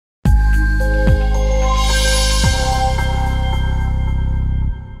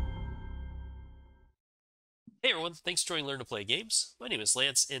everyone. Thanks for joining Learn to Play Games. My name is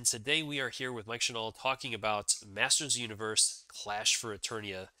Lance, and today we are here with Mike Shinall talking about Masters of the Universe Clash for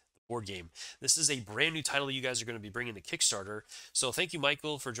Eternia, the board game. This is a brand new title you guys are going to be bringing to Kickstarter. So thank you,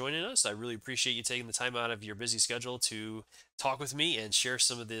 Michael, for joining us. I really appreciate you taking the time out of your busy schedule to talk with me and share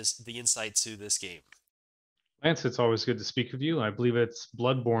some of the insight to this game. Lance, it's always good to speak with you. I believe it's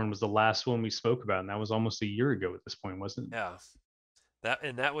Bloodborne was the last one we spoke about, and that was almost a year ago at this point, wasn't it? Yeah,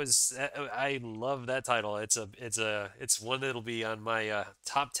 that was I love that title. It's one that'll be on my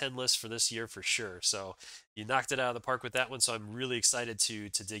top 10 list for this year for sure. So you knocked it out of the park with that one. So I'm really excited to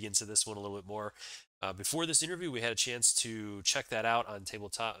dig into this one a little bit more. Before this interview, we had a chance to check that out on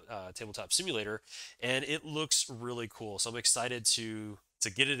Tabletop Simulator, and it looks really cool. So I'm excited to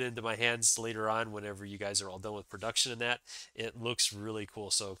get it into my hands later on whenever you guys are all done with production and that. It looks really cool.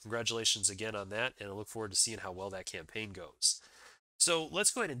 So congratulations again on that, and I look forward to seeing how well that campaign goes. So let's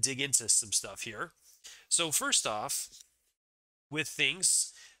go ahead and dig into some stuff here. So first off, with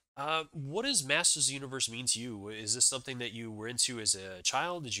things, what does Masters of the Universe mean to you? Is this something that you were into as a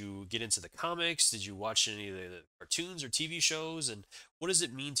child? Did you get into the comics? Did you watch any of the cartoons or TV shows? And what does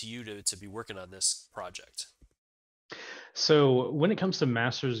it mean to you to be working on this project? So when it comes to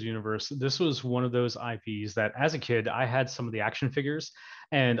Masters Universe, this was one of those IPs that as a kid, I had some of the action figures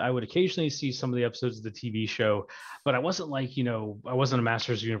and I would occasionally see some of the episodes of the TV show, but I wasn't like, I wasn't a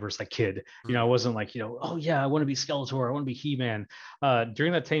Masters Universe like kid. I Hmm. wasn't like, oh yeah, I want to be Skeletor, I want to be He-Man.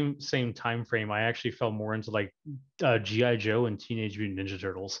 During that same time frame, I actually fell more into like G.I. Joe and Teenage Mutant Ninja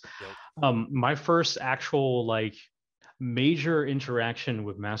Turtles. Yep. My first actual like major interaction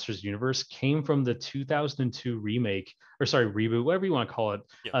with Masters Universe came from the 2002 remake, or sorry, reboot, whatever you want to call it,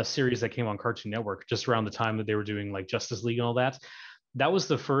 Yep. a series that came on Cartoon Network just around the time that they were doing like Justice League and all that. That was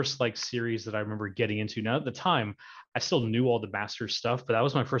the first like series that I remember getting into. Now at the time, I still knew all the Masters stuff, but that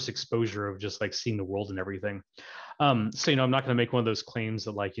was my first exposure of just like seeing the world and everything. So I'm not going to make one of those claims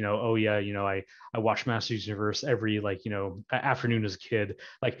that like oh yeah, I watched Masters Universe every like afternoon as a kid.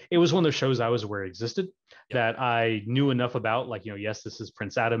 Like it was one of those shows I was aware existed, Yep. that I knew enough about. Like yes, this is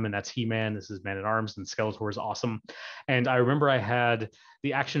Prince Adam and that's He-Man. This is Man at Arms and Skeletor is awesome. And I remember I had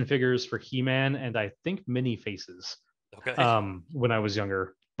the action figures for He-Man and I think Mini Faces Okay. when I was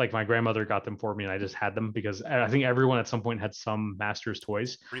younger. Like my grandmother got them for me and I just had them because I think everyone at some point had some Masters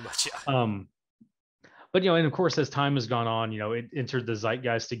toys. Pretty much, yeah. Um, but and of course, as time has gone on, it entered the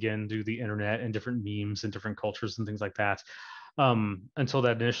zeitgeist again through the internet and different memes and different cultures and things like that. Until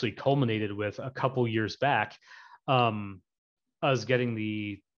that initially culminated with a couple years back, um, us getting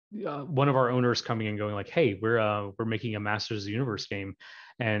the one of our owners coming and going like, "Hey, we're making a Masters of the Universe game,"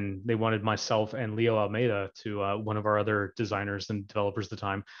 and they wanted myself and Leo Almeida, to one of our other designers and developers at the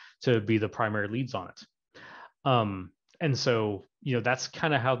time, to be the primary leads on it. And so, that's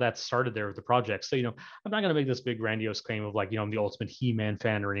kind of how that started there with the project. So, I'm not going to make this big grandiose claim of like, I'm the ultimate He-Man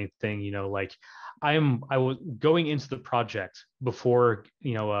fan or anything, like I was going into the project before,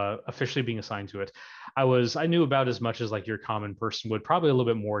 officially being assigned to it. I knew about as much as like your common person would, probably a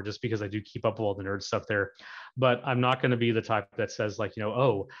little bit more just because I do keep up with all the nerd stuff there. But I'm not going to be the type that says like,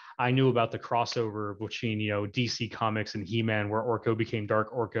 oh, I knew about the crossover between, DC Comics and He-Man where Orko became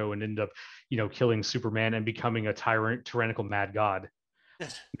Dark Orko and ended up, killing Superman and becoming a tyrannical mad god.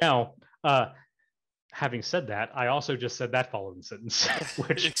 Now, having said that, I also just said that following sentence,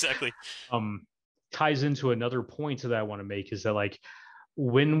 which Exactly. um, ties into another point that I want to make is that like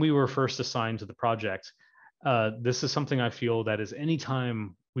when we were first assigned to the project, this is something I feel that is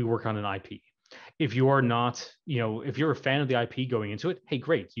anytime we work on an IP. If you are not, if you're a fan of the IP going into it, hey,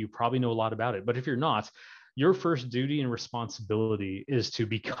 great, you probably know a lot about it. But if you're not, your first duty and responsibility is to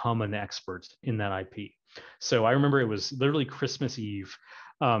become an expert in that IP. So I remember it was literally Christmas Eve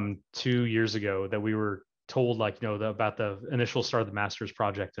 2 years ago that we were told like, about the initial start of the Masters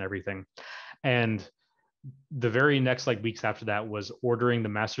project and everything. And the very next like weeks after that was ordering the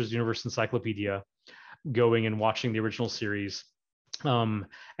Masters Universe Encyclopedia, going and watching the original series, and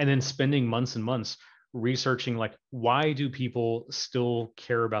then spending months and months researching like why do people still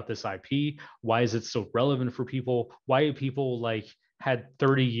care about this IP? Why is it still relevant for people? Why do people like had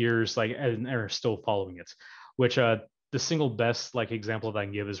 30 years like and are still following it? Which the single best like example that I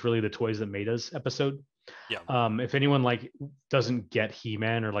can give is really the Toys That Made Us episode. Yeah. If anyone like doesn't get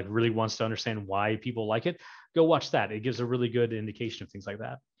He-Man or like really wants to understand why people like it, go watch that. It gives a really good indication of things like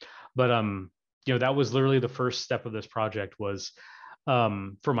that. But that was literally the first step of this project was,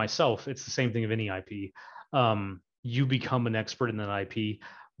 for myself, it's the same thing of any IP. You become an expert in that IP,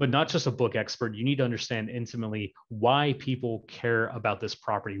 but not just a book expert. You need to understand intimately why people care about this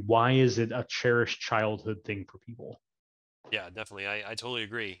property. Why is it a cherished childhood thing for people? Yeah, definitely. I totally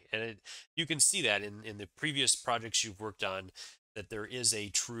agree. And you can see that in the previous projects you've worked on, that there is a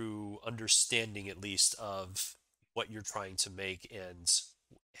true understanding, at least, of what you're trying to make, and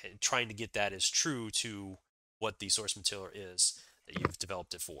trying to get that as true to what the source material is that you've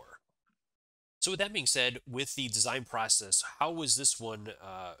developed it for. So with that being said, with the design process, how was this one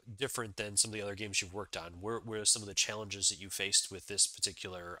different than some of the other games you've worked on? Where are some of the challenges that you faced with this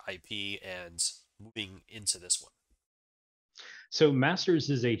particular IP and moving into this one? So Masters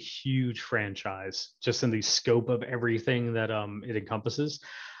is a huge franchise, just in the scope of everything that it encompasses.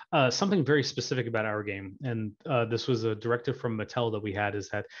 Something very specific about our game, and this was a directive from Mattel that we had, is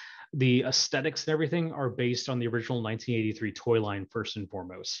that the aesthetics and everything are based on the original 1983 toy line first and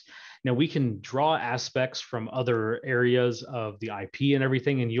foremost. Now we can draw aspects from other areas of the IP and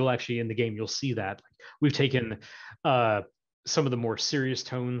everything, and you'll actually in the game you'll see that we've taken uh, some of the more serious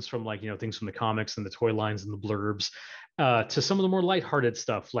tones from like things from the comics and the toy lines and the blurbs to some of the more lighthearted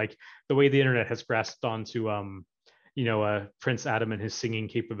stuff, like the way the internet has grasped onto Prince Adam and his singing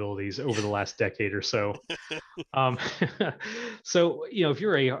capabilities over the last decade or so. Um, so if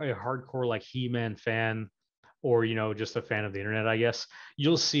you're a hardcore like He-Man fan, or just a fan of the internet, I guess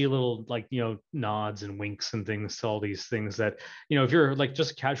you'll see little like nods and winks and things to all these things that if you're like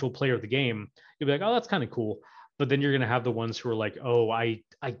just a casual player of the game, you'll be like, oh, that's kind of cool. But then you're going to have the ones who are like, oh, I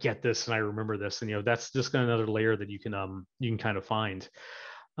get this and I remember this, and that's just another layer that you can kind of find.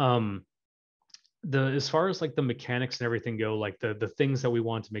 um the As far as like the mechanics and everything go, like the things that we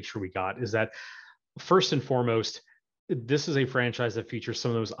want to make sure we got is that first and foremost, this is a franchise that features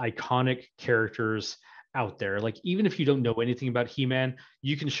some of those iconic characters out there. Like, even if you don't know anything about He-Man,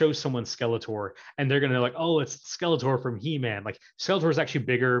 you can show someone Skeletor and they're going to like, oh, it's Skeletor from He-Man. Like, Skeletor is actually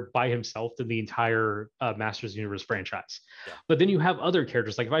bigger by himself than the entire Masters Universe franchise. Yeah. But then you have other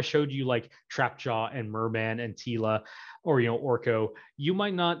characters. Like, if I showed you like Trapjaw and Merman and Tila, or, Orko, you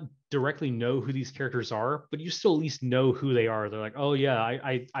might not directly know who these characters are, but you still at least know who they are. They're like, oh yeah,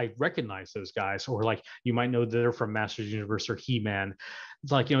 I recognize those guys, or like you might know that they're from Masters Universe or He-Man.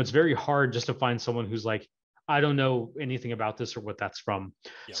 It's like it's very hard just to find someone who's like, I don't know anything about this or what that's from.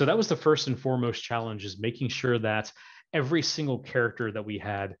 Yeah. So that was the first and foremost challenge, is making sure that every single character that we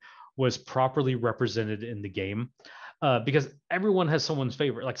had was properly represented in the game. Because everyone has someone's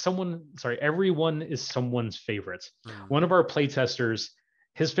favorite. Like everyone is someone's favorite. One Mm. of our playtesters,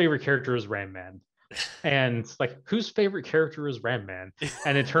 his favorite character is Ram Man, and like, whose favorite character is Ram Man?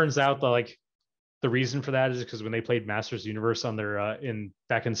 And it turns out that like the reason for that is because when they played Masters Universe on their in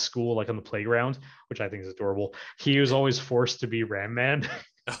back in school, like on the playground, which I think is adorable, he was always forced to be Ram Man.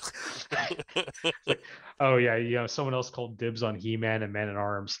 It's like, oh yeah, someone else called dibs on He-Man and Man at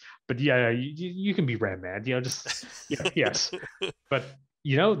Arms, but yeah, you can be Ram Man, just yes, but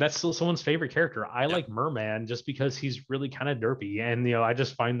that's still someone's favorite character. I Yeah. like Merman just because he's really kind of derpy, and I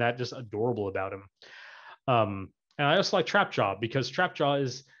just find that just adorable about him. And I also like Trapjaw because Trapjaw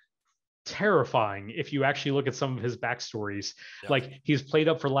is terrifying if you actually look at some of his backstories. Yeah. Like, he's played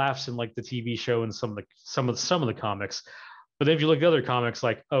up for laughs in like the TV show and some of the comics, but then if you look at other comics,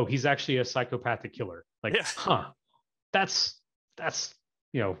 like, oh, he's actually a psychopathic killer. Like, Yeah. huh, that's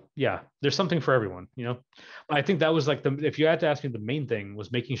yeah, there's something for everyone. But I think that was like if you had to ask me, the main thing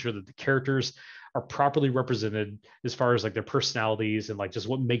was making sure that the characters are properly represented as far as like their personalities and like just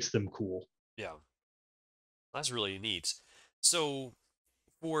what makes them cool. Yeah. That's really neat. So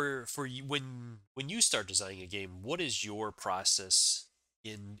for you, when you start designing a game, what is your process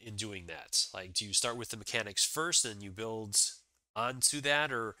in doing that? Like, do you start with the mechanics first and you build onto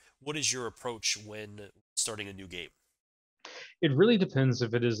that, or what is your approach when starting a new game? It really depends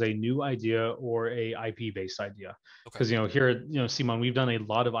if it is a new idea or a IP based idea. Okay. Because here at CMON, we've done a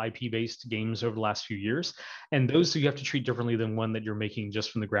lot of IP based games over the last few years, and those you have to treat differently than one that you're making just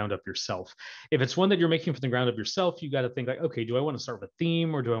from the ground up yourself. If it's one that you're making from the ground up yourself, you got to think like, okay, do I want to start with a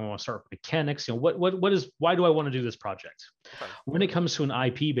theme, or do I want to start with mechanics? What is why do I want to do this project? Okay. When it comes to an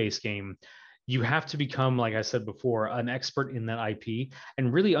IP based game, you have to become, like I said before, an expert in that IP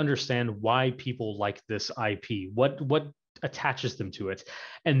and really understand why people like this IP. What attaches them to it,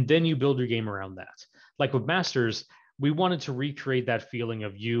 and then you build your game around that. Like with Masters, we wanted to recreate that feeling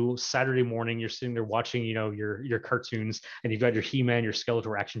of you Saturday morning, you're sitting there watching your cartoons, and you've got your He-Man, your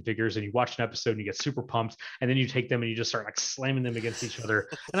Skeletor action figures, and you watch an episode and you get super pumped, and then you take them and you just start like slamming them against each other.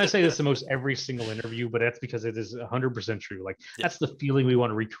 And I say this in most every single interview, but that's because it is 100% true. Like, Yeah. that's the feeling we want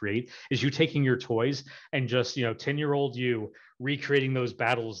to recreate, is you taking your toys and just 10-year-old you recreating those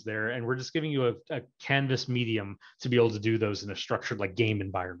battles there, and we're just giving you a canvas medium to be able to do those in a structured like game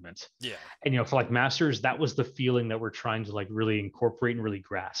environment. Yeah. And for like Masters, that was the feeling that we're trying to like really incorporate and really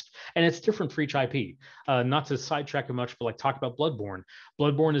grasp. And it's different for each IP. Not to sidetrack it much, but like talk about Bloodborne.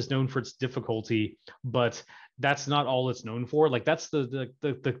 Bloodborne is known for its difficulty, but that's not all it's known for. Like that's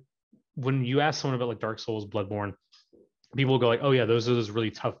the when you ask someone about like Dark Souls, Bloodborne, people will go like, oh yeah, those are those really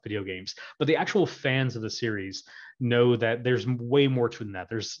tough video games. But the actual fans of the series know that there's way more to it than that.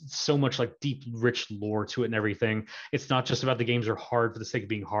 There's so much like deep, rich lore to it and everything. It's not just about the games are hard for the sake of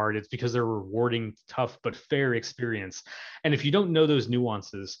being hard. It's because they're a rewarding, tough, but fair experience. And if you don't know those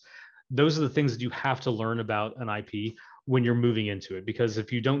nuances, those are the things that you have to learn about an IP when you're moving into it. Because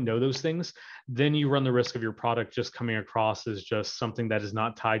if you don't know those things, then you run the risk of your product just coming across as just something that is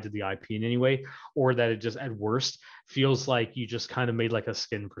not tied to the IP in any way, or that it just at worst feels like you just kind of made like a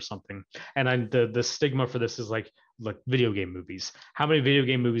skin for something. And the stigma for this is like video game movies. How many video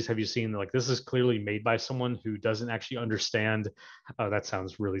game movies have you seen like this is clearly made by someone who doesn't actually understand? Oh, that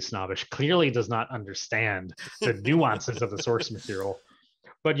sounds really snobbish. Clearly does not understand the nuances of the source material.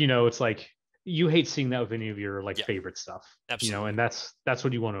 But it's like you hate seeing that with any of your like Yeah. favorite stuff. Absolutely. And that's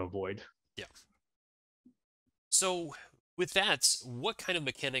what you want to avoid. Yeah. So with that, what kind of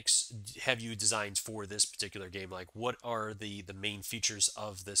mechanics have you designed for this particular game? Like, what are the main features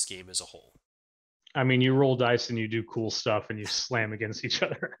of this game as a whole? I mean, you roll dice and you do cool stuff and you slam against each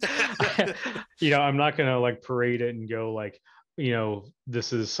other. I'm not gonna like parade it and go like,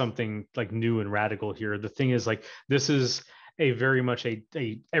 this is something like new and radical here. The thing is like this is a very much a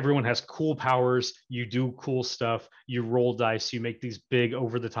everyone has cool powers, you do cool stuff, you roll dice, you make these big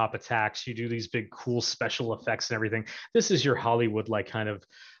over the top attacks, you do these big cool special effects and everything. This is your Hollywood like kind of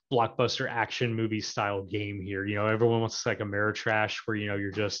blockbuster action movie style game here. Everyone wants like Ameritrash where you're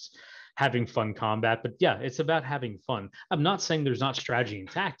just having fun combat. But yeah, it's about having fun. I'm not saying there's not strategy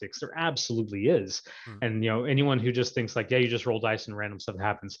and tactics. There absolutely is. Hmm. And anyone who just thinks like, yeah, you just roll dice and random stuff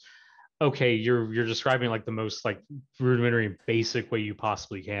happens. Okay, you're describing like the most like rudimentary basic way you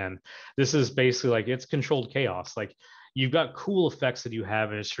possibly can. This is basically like it's controlled chaos. Like you've got cool effects that you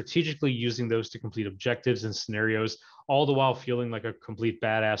have and strategically using those to complete objectives and scenarios, all the while feeling like a complete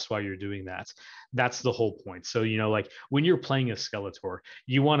badass while you're doing that. That's the whole point. So like when you're playing a Skeletor,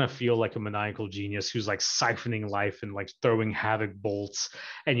 you want to feel like a maniacal genius who's like siphoning life and like throwing havoc bolts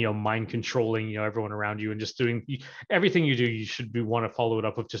and mind controlling everyone around you and just doing everything you do. You should want to follow it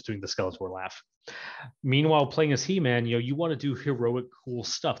up with just doing the Skeletor laugh. Meanwhile, playing as He-Man, you want to do heroic, cool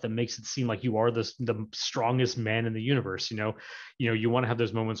stuff that makes it seem like you are the strongest man in the universe. You want to have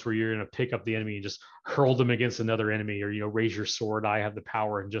those moments where you're going to pick up the enemy and just hurl them against another enemy, or raise your sword. I have the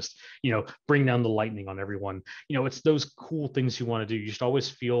power and just bring down the lightning on everyone. It's those cool things you want to do. You should always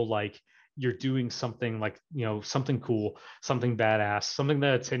feel like you're doing something like something cool, something badass, something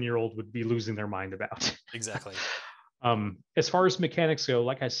that a 10-year-old would be losing their mind about. Exactly. As far as mechanics go,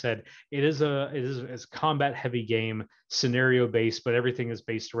 like I said, it's a combat heavy game, scenario based, but everything is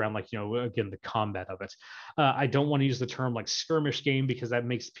based around like again the combat of it. I don't want to use the term like skirmish game because that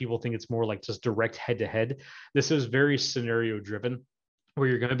makes people think it's more like just direct head to head. This is very scenario driven, where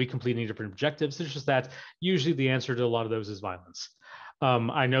you're going to be completing different objectives. It's just that usually the answer to a lot of those is violence.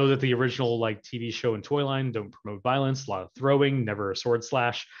 I know that the original like TV show and toy line don't promote violence, a lot of throwing, never a sword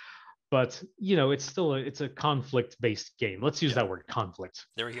slash. But it's still it's a conflict based game. Let's use Yeah. that word, conflict.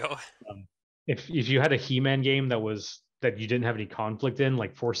 There we go. If you had a He-Man game that you didn't have any conflict in,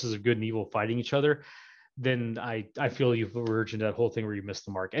 like forces of good and evil fighting each other, then I feel you've verged into that whole thing where you missed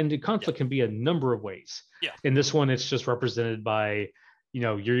the mark. And the Yeah. conflict can be a number of ways. Yeah. In this one, it's just represented by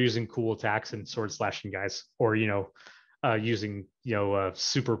you're using cool attacks and sword slashing guys, or using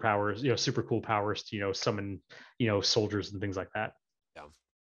superpowers, super cool powers to summon soldiers and things like that. Yeah.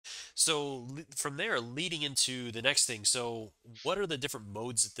 So from there, leading into the next thing. So what are the different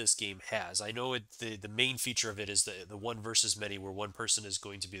modes that this game has? I know the main feature of it is the one versus many, where one person is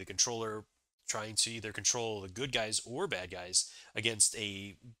going to be the controller, trying to either control the good guys or bad guys against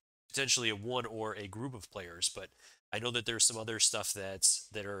a potentially a one or a group of players. But I know that there's some other stuff that's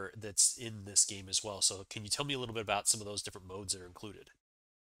in this game as well. So can you tell me a little bit about some of those different modes that are included?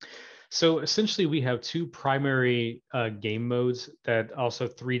 So essentially, we have two primary game modes that also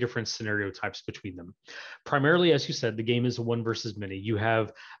three different scenario types between them. Primarily, as you said, the game is a one versus many. You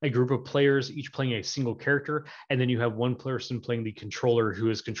have a group of players, each playing a single character, and then you have one person playing the controller who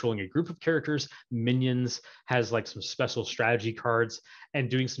is controlling a group of characters, minions, has like some special strategy cards, and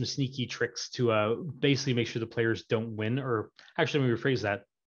doing some sneaky tricks to basically make sure the players don't win. Or actually, let me rephrase that,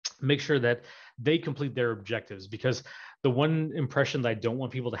 make sure that they complete their objectives, because The one impression that I don't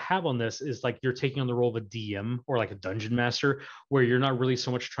want people to have on this is like you're taking on the role of a DM or like a dungeon master, where you're not really so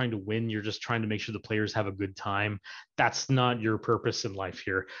much trying to win, you're just trying to make sure the players have a good time. That's not your purpose in life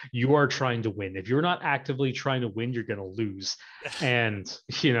here. You are trying to win. If you're not actively trying to win, you're going to lose. And,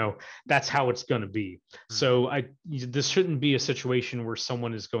 that's how it's going to be. Mhm. So this shouldn't be a situation where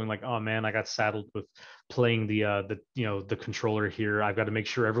someone is going like, oh man, I got saddled with playing the controller here. I've got to make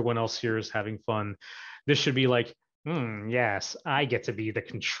sure everyone else here is having fun. This should be like, yes, I get to be the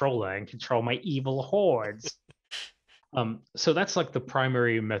controller and control my evil hordes. So that's like the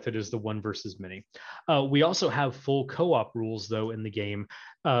primary method is the one versus many. We also have full co-op rules though in the game,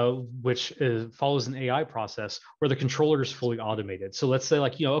 which follows an AI process where the controller is fully automated. So let's say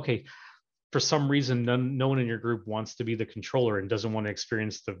like, okay, for some reason, no one in your group wants to be the controller and doesn't want to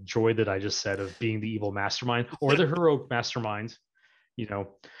experience the joy that I just said of being the evil mastermind or the heroic mastermind. You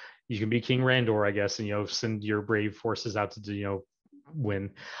know, you can be King Randor, I guess, and send your brave forces out to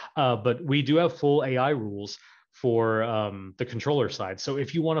win. But we do have full AI rules for the controller side. So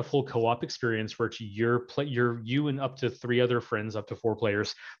if you want a full co-op experience where it's you and up to 3 other friends, up to 4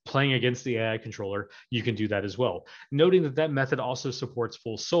 players playing against the AI controller, you can do that as well. Noting that that method also supports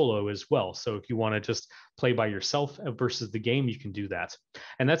full solo as well. So if you want to just play by yourself versus the game, you can do that.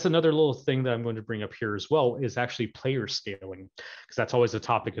 And that's another little thing that I'm going to bring up here as well is actually player scaling, because that's always a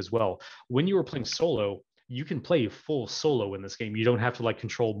topic as well. When you are playing solo, you can play full solo in this game. You don't have to like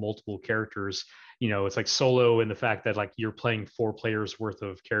control multiple characters. It's like solo in the fact that like you're playing 4 players worth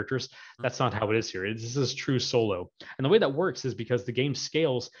of characters. That's not how it is here. This is true solo. And the way that works is because the game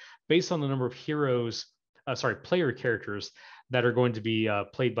scales based on the number of player characters that are going to be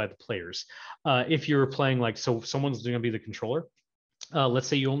played by the players. If you're playing like, so someone's going to be the controller, let's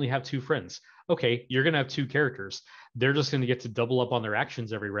say you only have 2 friends. Okay, you're going to have 2 characters. They're just going to get to double up on their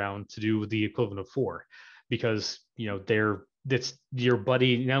actions every round to do the equivalent of 4, because it's your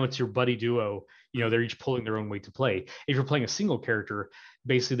buddy. Now it's your buddy duo. Mhm. They're each pulling their own weight to play. If you're playing a single character,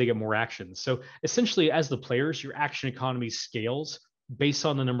 basically they get more actions. So essentially, as the players, your action economy scales based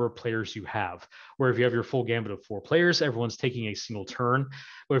on the number of players you have. Where if you have your full gambit of 4 players, everyone's taking a single turn.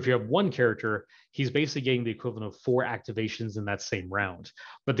 Or if you have one character, he's basically getting the equivalent of 4 activations in that same round.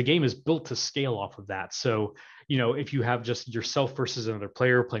 But the game is built to scale off of that. So, if you have just yourself versus another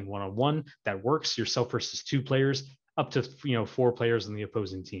player playing one-on-one, that works. Yourself versus 2 players, up to 4 players in the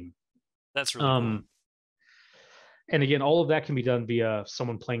opposing team. That's really cool. Um, and again, all of that can be done via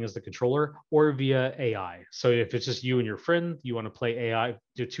someone playing as the controller or via AI. So if it's just you and your friend, you want to play AI,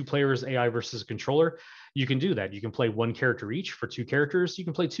 do 2 players, AI versus a controller, you can do that. You can play 1 character each for 2 characters. You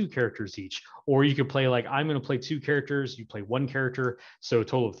can play 2 characters each, or you can play like I'm going to play 2 characters. You play 1 character, so a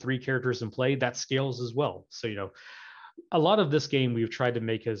total of 3 characters in play. That scales as well. So a lot of this game we've tried to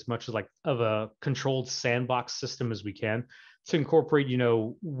make as much as like of a controlled sandbox system as we can to incorporate,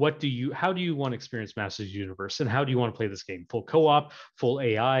 how do you want to experience Masters Universe and how do you want to play this game? Full co-op, full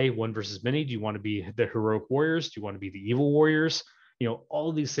AI, one versus many? Do you want to be the heroic warriors? Do you want to be the evil warriors?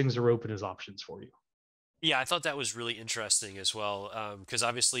 All of these things are open as options for you. Yeah, I thought that was really interesting as well. Because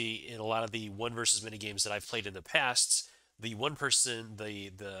obviously, in a lot of the one versus many games that I've played in the past, the one person,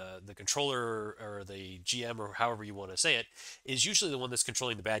 the controller or the GM or however you want to say it, is usually the one that's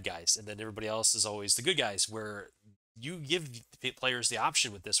controlling the bad guys, and then everybody else is always the good guys. Where you give players the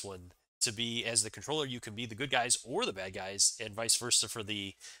option with this one to be as the controller, you can be the good guys or the bad guys, and vice versa for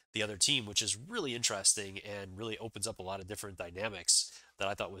the other team, which is really interesting and really opens up a lot of different dynamics that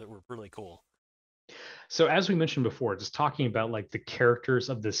I thought were really cool. So as we mentioned before, just talking about like the characters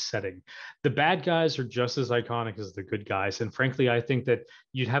of this setting, the bad guys are just as iconic as the good guys. And frankly, I think that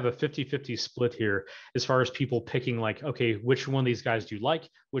you'd have a 50-50 split here as far as people picking like, okay, which one of these guys do you like?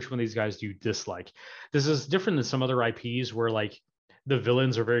 Which one of these guys do you dislike? This is different than some other IPs where like the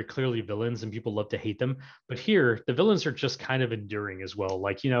villains are very clearly villains and people love to hate them. But here, the villains are just kind of enduring as well.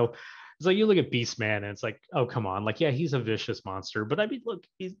 Like, it's like you look at Beastman and it's like, oh come on, like yeah, he's a vicious monster, but I mean,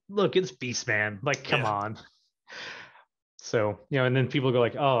 look, it's Beastman. Like, come Yeah. on. So and then people go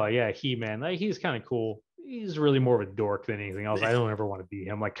like, oh yeah, He Man, like he's kind of cool. He's really more of a dork than anything else. I don't ever want to be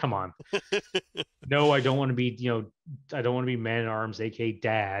him. Like, come on. No, I don't want to be, I don't want to be Man at Arms, aka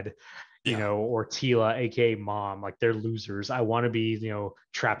Dad, Yeah. or Tila, aka Mom. Like they're losers. I want to be,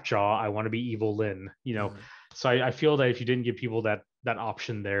 Trapjaw. I want to be Evil Lynn. Mhm. So I feel that if you didn't give people that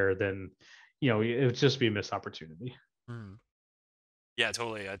option there, then it would just be a missed opportunity. Mhm. Yeah,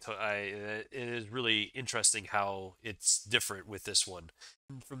 totally. It is really interesting how it's different with this one.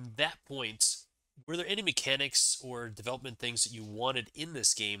 And from that point, were there any mechanics or development things that you wanted in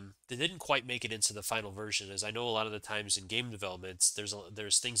this game that didn't quite make it into the final version? As I know a lot of the times in game developments,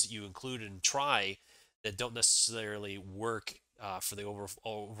 there's things that you include and try that don't necessarily work for the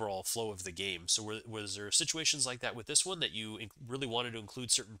overall flow of the game. So was there situations like that with this one that you really wanted to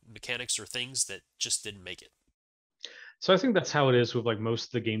include certain mechanics or things that just didn't make it? So I think that's how it is with like most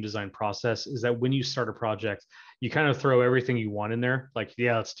of the game design process is that when you start a project, you kind of throw everything you want in there. Like,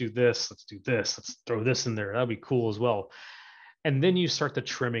 yeah, let's do this, let's do this, let's throw this in there. That'd be cool as well. And then you start the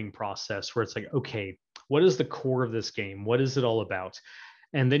trimming process where it's like, okay, what is the core of this game? What is it all about?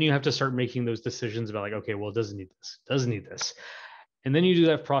 And then you have to start making those decisions about like, okay, well, it doesn't need this, doesn't need this. And then you do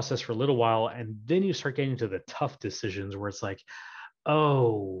that process for a little while, and then you start getting to the tough decisions where it's like,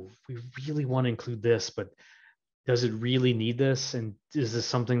 oh, we really want to include this, but does it really need this? And is this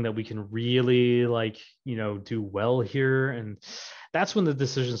something that we can really like, do well here? And that's when the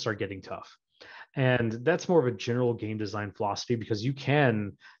decisions start getting tough. And that's more of a general game design philosophy because you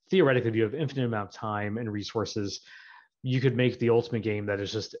can theoretically, if you have infinite amount of time and resources, you could make the ultimate game that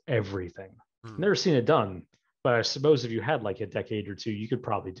is just everything. Hmm. Never seen it done, but I suppose if you had like a decade or two, you could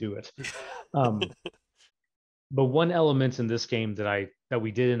probably do it. Um, but one element in this game that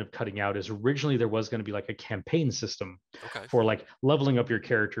we did end up cutting out is originally there was going to be like a campaign system Okay. for like leveling up your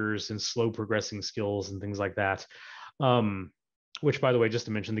characters and slow progressing skills and things like that. Um, which, by the way, just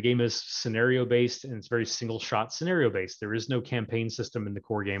to mention, the game is scenario based and it's very single shot scenario based. There is no campaign system in the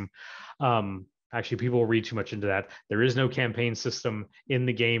core game. Actually, people will read too much into that. There is no campaign system in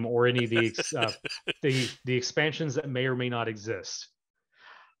the game or any of the expansions that may or may not exist.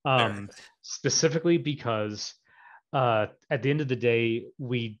 Fair. Specifically because at the end of the day,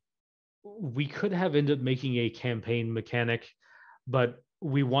 we could have ended up making a campaign mechanic, but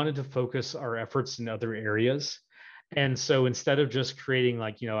we wanted to focus our efforts in other areas. And so instead of just creating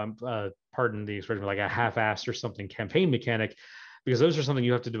like, I'm pardon the expression, like a half-assed or something campaign mechanic, because those are something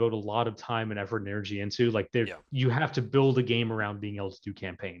you have to devote a lot of time and effort and energy into. Like Yeah. you have to build a game around being able to do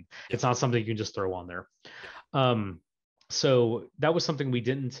campaign. Yeah. It's not something you can just throw on there. Yeah. Um, so that was something we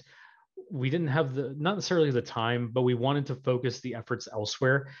didn't have the not necessarily the time, but we wanted to focus the efforts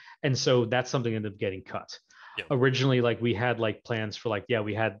elsewhere. And so that's something that ended up getting cut. Yeah. Originally, like we had like plans for like, yeah,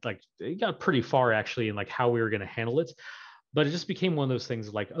 we had like it got pretty far actually in like how we were going to handle it. But it just became one of those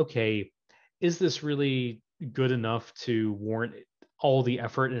things like, okay, is this really good enough to warrant all the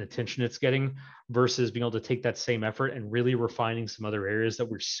effort and attention it's getting versus being able to take that same effort and really refining some other areas that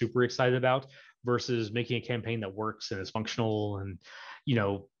we're super excited about versus making a campaign that works and is functional and you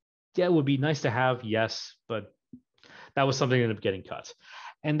know yeah, it would be nice to have, yes, but that was something that ended up getting cut.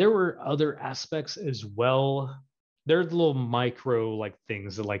 And there were other aspects as well. There are little micro like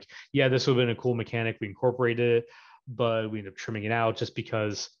things that like, yeah, this would have been a cool mechanic. We incorporated it, but we ended up trimming it out just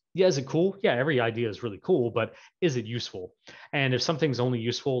because, yeah, is it cool? Yeah, every idea is really cool, but is it useful? And if something's only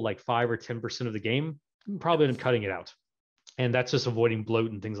useful like 5 or 10% of the game, Yeah. probably end up cutting it out. And that's just avoiding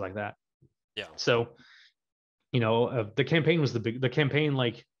bloat and things like that. Yeah. So, the campaign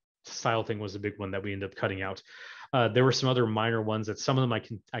like style thing was the big one that we ended up cutting out. There were some other minor ones that some of them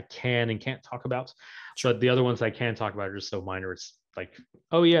I can and can't talk about, Sure. but the other ones I can talk about are just so minor. It's like,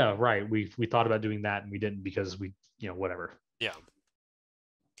 oh yeah, right. We thought about doing that and we didn't because we whatever. Yeah.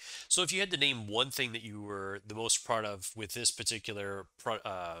 So if you had to name one thing that you were the most proud of with this particular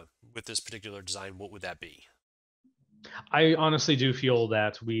with this particular design, what would that be? I honestly do feel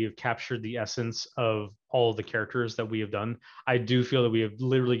that we have captured the essence of all of the characters that we have done. I do feel that we have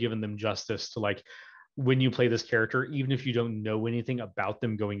literally given them justice to like when you play this character, even if you don't know anything about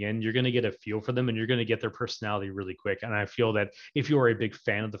them going in, you're going to get a feel for them and you're going to get their personality really quick. And I feel that if you are a big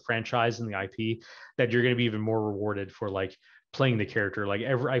fan of the franchise and the IP, that you're going to be even more rewarded for like playing the character.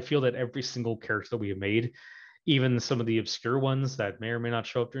 I feel that every single character that we have made, even some of the obscure ones that may or may not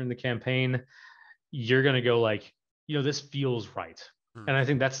show up during the campaign, you're going to go like, this feels right. Hmm. And I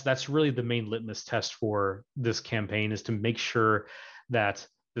think that's really the main litmus test for this campaign is to make sure that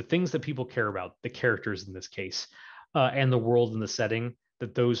the things that people care about, the characters in this case, and the world and the setting,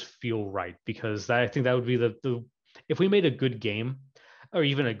 that those feel right. Because I think that would be the if we made a good game or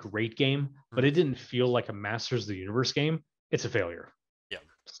even a great game, but Hmm. it didn't feel like a Masters of the Universe game, it's a failure. Yeah.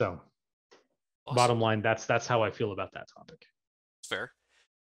 So Awesome. bottom line, that's how I feel about that topic. Fair.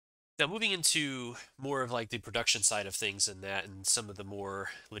 Now, moving into more of like the production side of things and that, and some of the more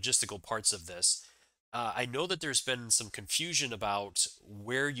logistical parts of this, I know that there's been some confusion about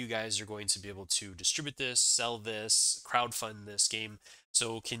where you guys are going to be able to distribute this, sell this, crowdfund this game.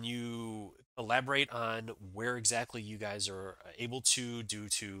 So, can you elaborate on where exactly you guys are able to due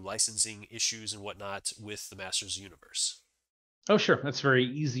to licensing issues and whatnot with the Masters Universe? Oh, sure. That's a very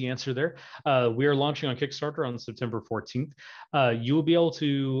easy answer there. We are launching on Kickstarter on September 14th. You will be able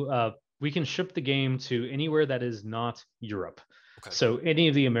to, we can ship the game to anywhere that is not Europe. Okay. So any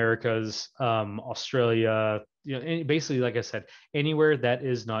of the Americas, Australia, basically, like I said, anywhere that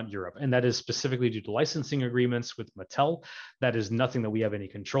is not Europe, and that is specifically due to licensing agreements with Mattel. That is nothing that we have any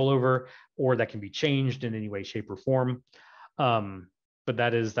control over, or that can be changed in any way, shape, or form. But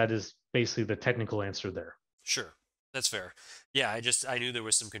that is basically the technical answer there. Sure. That's fair. Yeah, I knew there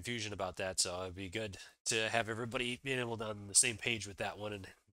was some confusion about that, so it'd be good to have everybody being able to on the same page with that one and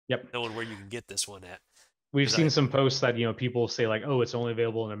Yep. knowing where you can get this one at. We've Because seen some posts that people say like, "Oh, it's only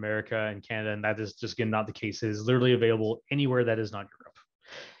available in America and Canada," and that is just again not the case. It is literally available anywhere that is not Europe.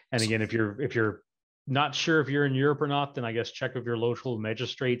 And so again, if you're not sure if you're in Europe or not, then I guess check with your local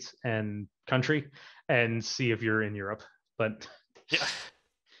magistrates and country and see if you're in Europe. But yeah.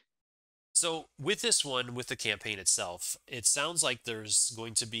 So with this one, with the campaign itself, it sounds like there's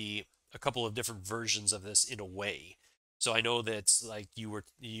going to be a couple of different versions of this in a way. So I know that like you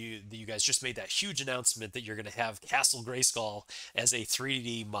guys just made that huge announcement that you're going to have Castle Grayskull as a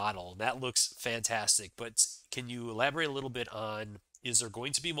 3D model. That looks fantastic. But can you elaborate a little bit on is there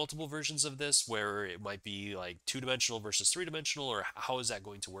going to be multiple versions of this where it might be like two-dimensional versus three-dimensional, or how is that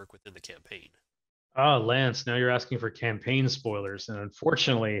going to work within the campaign? Lance, now you're asking for campaign spoilers. And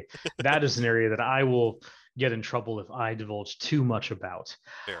unfortunately, that is an area that I will get in trouble if I divulge too much about.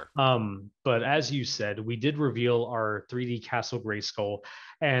 Fair. But as you said, we did reveal our 3D Castle Grayskull,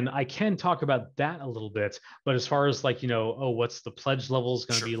 and I can talk about that a little bit. But as far as like, oh, what's the pledge levels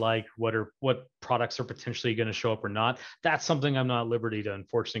going to Sure. be like? What products are potentially going to show up or not? That's something I'm not at liberty to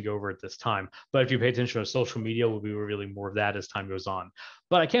unfortunately go over at this time. But if you pay attention to social media, we'll be revealing more of that as time goes on.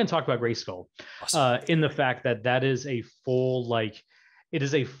 But I can talk about Grayskull, Awesome. in the fact that that is a full like it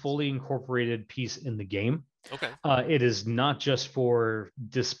is a fully incorporated piece in the game. Okay. It is not just for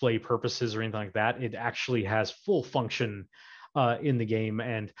display purposes or anything like that. It actually has full function in the game,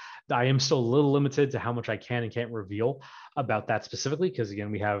 and I am still a little limited to how much I can and can't reveal about that specifically, because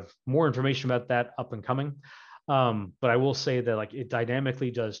again, we have more information about that up and coming. But I will say that like it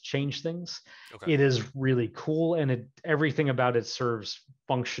dynamically does change things. Okay. It is really cool, and everything about it serves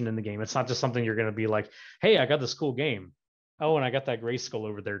function in the game. It's not just something you're going to be like, "Hey, I got this cool game." Oh, and I got that gray skull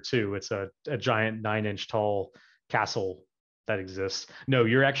over there too. It's a giant 9-inch tall castle that exists. No,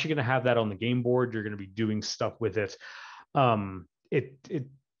 you're actually going to have that on the game board. You're going to be doing stuff with it. It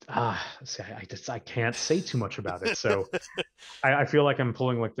see, I can't say too much about it. So I feel like I'm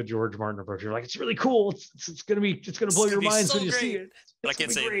pulling like the George Martin approach. You're like, it's really cool. It's gonna It's blow gonna your be minds when so you see great, it. but I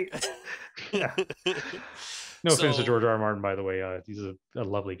It's gonna can't be say great. Yeah. anything. No offense to So, George R. R. Martin, by the way. He's a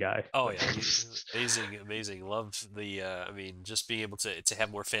lovely guy. oh But yeah, amazing, amazing. Love the. I mean, just being able to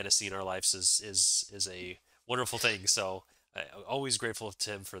have more fantasy in our lives is a wonderful thing. So, always grateful to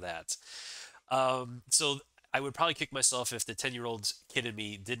him for that. So I would probably kick myself if the 10-year-old kid in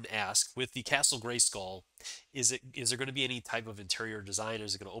me didn't ask. With the Castle Grayskull, is there going to be any type of interior design?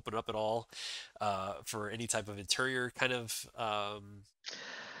 Is it going to open up at all for any type of interior kind of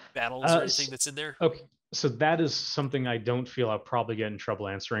battles or uh, anything that's in there? okay, so that is something I don't feel I'll probably get in trouble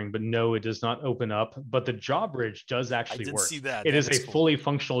answering. But no, it does not open up. But the jaw bridge does I actually did work. see that. It That is is a cool. fully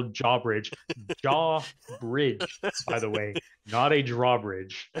functional jaw bridge. Jaw bridge, by the way, not a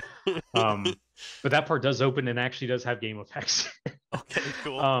drawbridge. Um, but that part does open and actually does have game effects. Okay,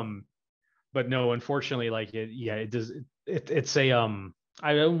 cool. um, but no, unfortunately, like it does. It's a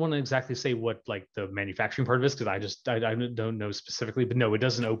I don't want to exactly say what like the manufacturing part of this because I don't know specifically, but no, it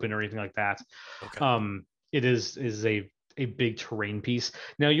doesn't open or anything like that. Okay. It is a big terrain piece.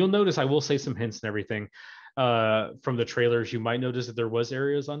 Now you'll notice I will say some hints and everything. From the trailers, you might notice that there was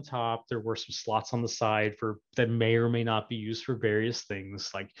areas on top. There were some slots on the side for that may or may not be used for various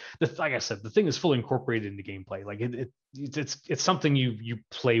things. Like I said, the thing is fully incorporated into gameplay. Like it's something you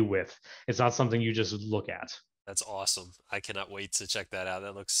play with. It's not something you just look at. That's awesome. I cannot wait to check that out.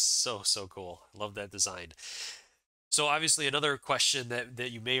 That looks so, so cool. Love that design. So obviously another question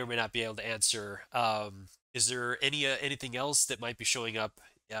that you may or may not be able to answer, is there anything else that might be showing up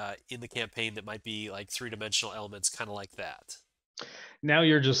in the campaign that might be like three-dimensional elements kind of like that? Now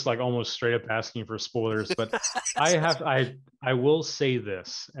you're just like almost straight up asking for spoilers, but I will say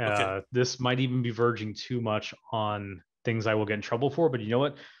this. Okay. This might even be verging too much on things I will get in trouble for, but you know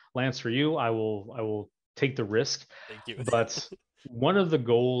what, Lance, for you, I will take the risk. Thank you. But one of the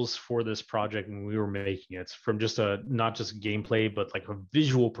goals for this project when we were making it, from just a not just gameplay, but like a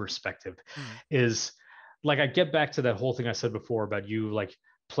visual perspective, Mhm. is like I get back to that whole thing I said before about you like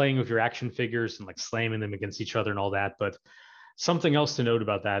playing with your action figures and like slamming them against each other and all that. But something else to note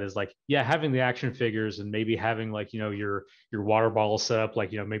about that is like, yeah, having the action figures and maybe having like, your water bottle set up,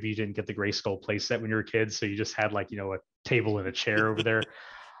 like, maybe you didn't get the gray skull play set when you were a kid. So you just had like, a table and a chair over there.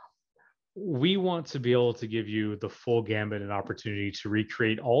 we want to be able to give you the full gambit and opportunity to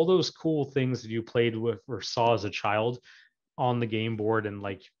recreate all those cool things that you played with or saw as a child on the game board, and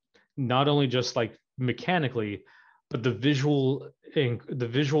like not only just like mechanically, but the visual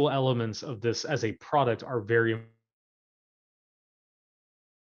elements of this as a product are very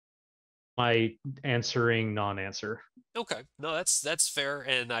my answering non-answer. Okay, no, that's fair,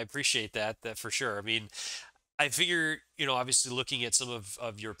 and I appreciate that for sure. I mean, I figure, obviously looking at some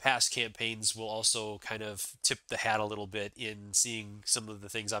of your past campaigns will also kind of tip the hat a little bit in seeing some of the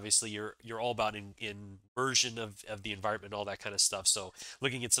things. Obviously, you're all about in immersion of the environment, all that kind of stuff. So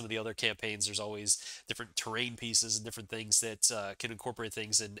looking at some of the other campaigns, there's always different terrain pieces and different things that can incorporate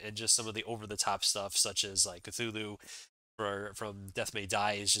things, and just some of the over the top stuff, such as like Cthulhu from Death May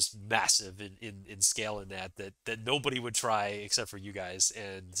Die is just massive in scale in that nobody would try except for you guys.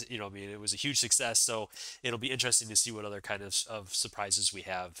 And I mean, it was a huge success. So it'll be interesting to see what other kind of surprises we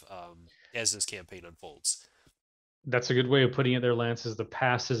have as this campaign unfolds. That's a good way of putting it there, Lance. Is the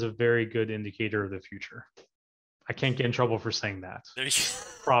past is a very good indicator of the future. I can't get in trouble for saying that. There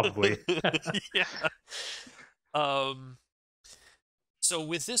Probably. you Yeah. Um, so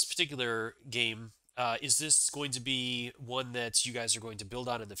with this particular game, is this going to be one that you guys are going to build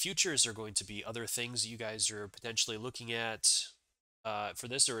on in the future? Is there going to be other things you guys are potentially looking at for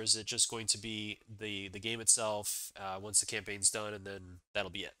this, or is it just going to be the game itself once the campaign's done, and then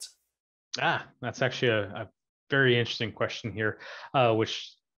that'll be it? That's actually a very interesting question here.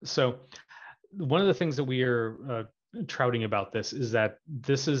 Which so one of the things that we are trouting about this is that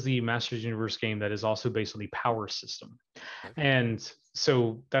this is the Masters Universe game that is also based on the power system. Okay. And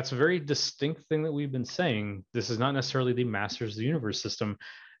so that's a very distinct thing that we've been saying. This is not necessarily the Masters of the Universe system.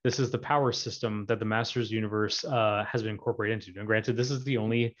 This is the power system that the Masters Universe has been incorporated into. And granted, this is the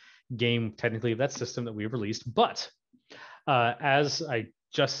only game technically of that system that we've released. But as I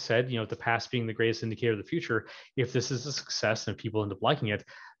just said, the past being the greatest indicator of the future, if this is a success and people end up liking it,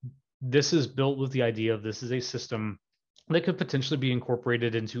 this is built with the idea of this is a system that could potentially be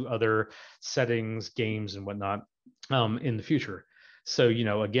incorporated into other settings, games, and whatnot in the future. So,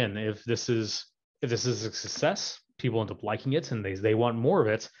 again, if this is a success, people end up liking it and they want more of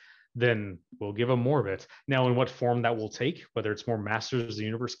it, then we'll give them more of it. Now, in what form that will take, whether it's more Masters of the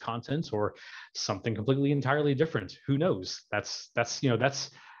Universe content or something completely entirely different, who knows? That's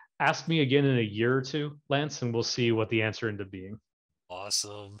ask me again in a year or two, Lance, and we'll see what the answer ended up being.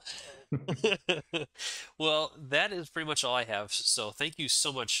 Awesome. Well, that is pretty much all I have. So thank you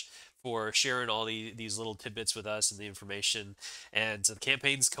so much for sharing all these little tidbits with us and the information. And the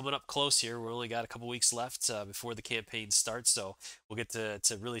campaign's coming up close here. We're only got a couple weeks left before the campaign starts, so we'll get to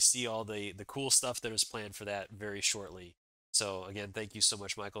really see all the cool stuff that is planned for that very shortly. So again, thank you so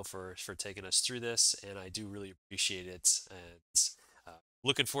much, Michael, for taking us through this, and I do really appreciate it. And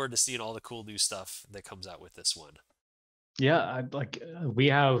looking forward to seeing all the cool new stuff that comes out with this one. Yeah, we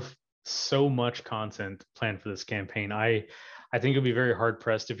have so much content planned for this campaign. I think you'll be very hard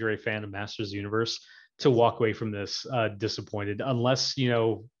pressed if you're a fan of Masters Universe to walk away from this disappointed, unless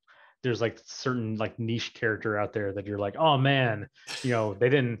there's like certain like niche character out there that you're like, oh man, they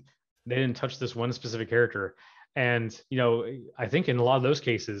didn't touch this one specific character, and I think in a lot of those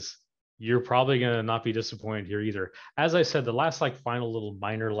cases. You're probably gonna not be disappointed here either. As I said, the last like final little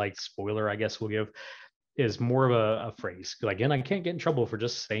minor like spoiler, I guess we'll give is more of a phrase. Because again, I can't get in trouble for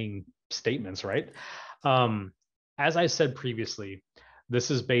just saying statements, right? Um, as I said previously, this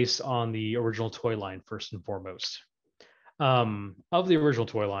is based on the original toy line first and foremost. Of the original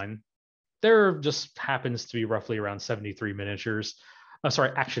toy line, there just happens to be roughly around 73 miniatures,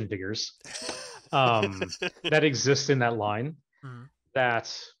 sorry, action figures um, that exist in that line. Mhm.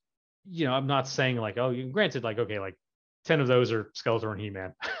 That I'm not saying like, oh, granted, like okay, like 10 of those are Skeletor and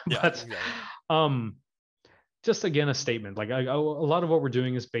He-Man, Yeah, but exactly. um, just again a statement. Like a lot of what we're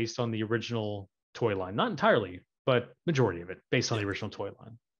doing is based on the original toy line, not entirely, but majority of it based on Yeah. the original toy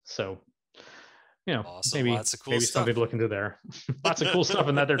line. So Awesome. maybe Lots of cool maybe something to stuff. look into there. Lots of cool stuff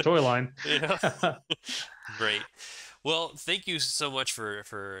in that their toy line. Yeah. Great. Well, thank you so much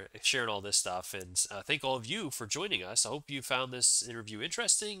for sharing all this stuff, and thank all of you for joining us. I hope you found this interview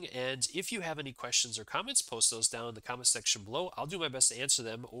interesting, and if you have any questions or comments, post those down in the comment section below. I'll do my best to answer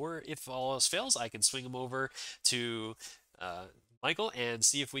them, or if all else fails, I can swing them over to uh, Michael and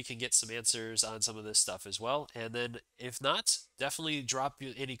see if we can get some answers on some of this stuff as well. And then if not, definitely drop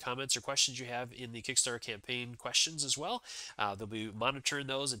any comments or questions you have in the Kickstarter campaign questions as well. They'll be monitoring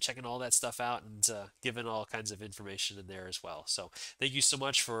those and checking all that stuff out, and giving all kinds of information in there as well. So thank you so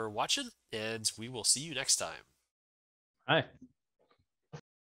much for watching, and we will see you next time. Hi.